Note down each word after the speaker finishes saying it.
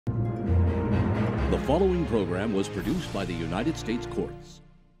The following program was produced by the United States Courts.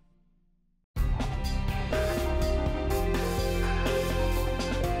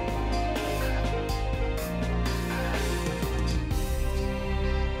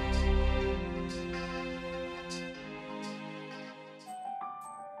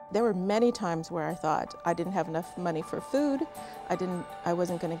 There were many times where I thought I didn't have enough money for food, I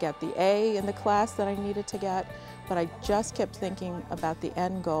wasn't going to get the A in the class that I needed to get, but I just kept thinking about the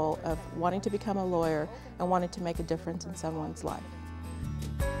end goal of wanting to become a lawyer and wanting to make a difference in someone's life.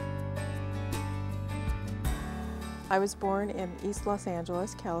 I was born in East Los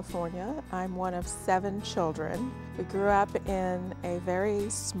Angeles, California. I'm one of 7 children. We grew up in a very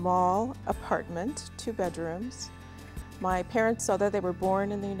small apartment, 2 bedrooms. My parents, although they were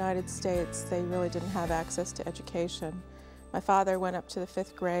born in the United States, they really didn't have access to education. My father went up to the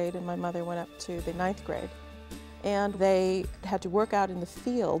 5th grade and my mother went up to the 9th grade. And they had to work out in the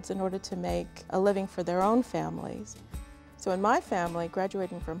fields in order to make a living for their own families. So in my family,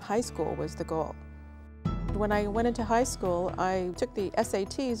 graduating from high school was the goal. When I went into high school, I took the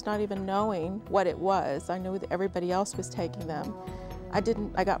SATs not even knowing what it was. I knew that everybody else was taking them.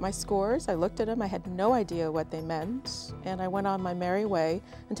 I got my scores, I looked at them, I had no idea what they meant, and I went on my merry way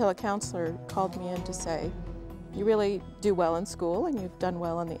until a counselor called me in to say, you really do well in school and you've done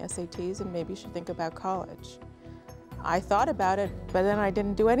well on the SATs and maybe you should think about college. I thought about it, but then I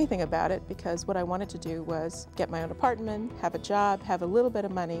didn't do anything about it because what I wanted to do was get my own apartment, have a job, have a little bit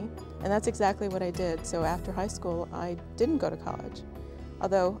of money, and that's exactly what I did. So after high school, I didn't go to college,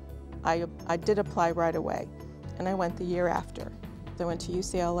 although I did apply right away, and I went the year after. I went to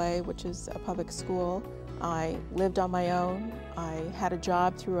UCLA, which is a public school. I lived on my own. I had a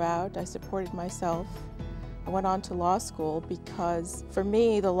job throughout. I supported myself. I went on to law school because, for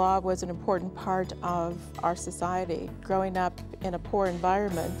me, the law was an important part of our society. Growing up in a poor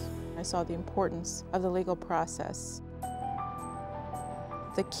environment, I saw the importance of the legal process.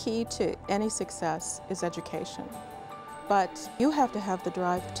 The key to any success is education, but you have to have the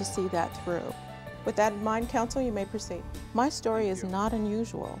drive to see that through. With that in mind, counsel, you may proceed. My story is not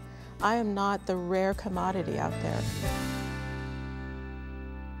unusual. I am not the rare commodity out there.